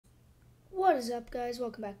What is up, guys?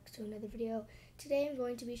 Welcome back to another video. Today I'm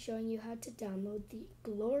going to be showing you how to download the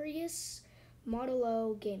Glorious Model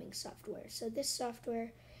O gaming software. So this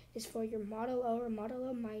software is for your Model O or Model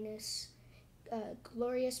O minus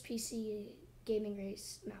Glorious PC gaming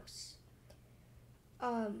race mouse.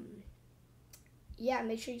 Yeah,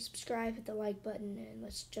 make sure you subscribe, hit the like button, and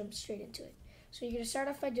let's jump straight into it. So you're going to start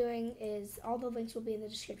off by doing is, all the links will be in the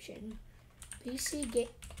description. You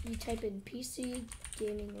type in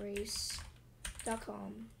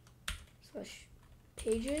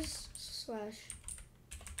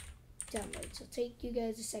pcgamingrace.com/pages/download. So take you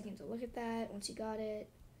guys a second to look at that once you got it.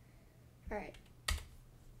 Alright.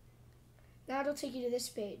 Now it'll take you to this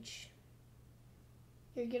page.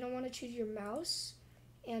 You're going to want to choose your mouse.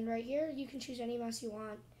 And right here, you can choose any mouse you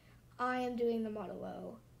want. I am doing the Model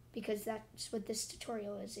O because that's what this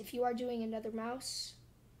tutorial is. If you're doing another mouse,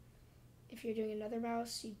 you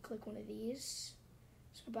click one of these.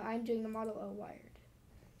 But I'm doing the Model O wired.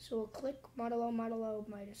 So we'll click Model O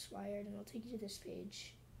minus wired, and it'll take you to this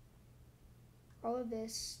page. All of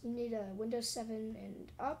this, you need a Windows 7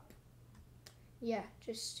 and up. Yeah,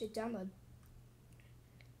 just hit download.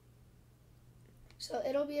 So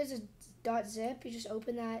it'll be as a .zip. You just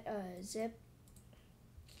open that zip.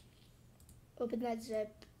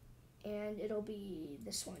 And it'll be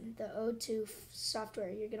this one, the O2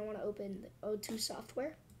 software. You're going to want to open the O2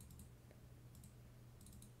 software.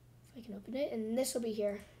 If I can open it, and this will be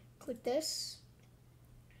here. Click this.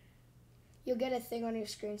 You'll get a thing on your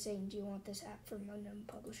screen saying, do you want this app from unknown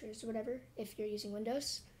publishers or whatever, if you're using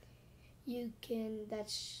Windows. You can, I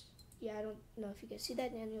don't know if you can see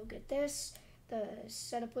that, and you'll get this. The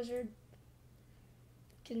setup wizard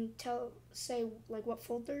can say like what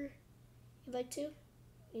folder you'd like to.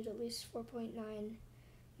 Need at least 4.9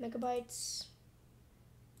 megabytes,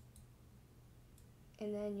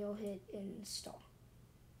 and then you'll hit install,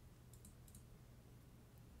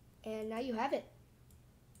 and now you have it.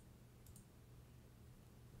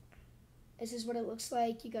 This is what it looks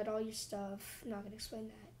like. You got all your stuff. I'm not gonna explain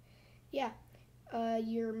that. Yeah,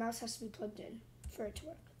 your mouse has to be plugged in for it to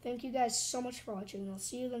work. Thank you guys so much for watching. I'll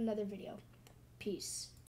see you in another video. Peace.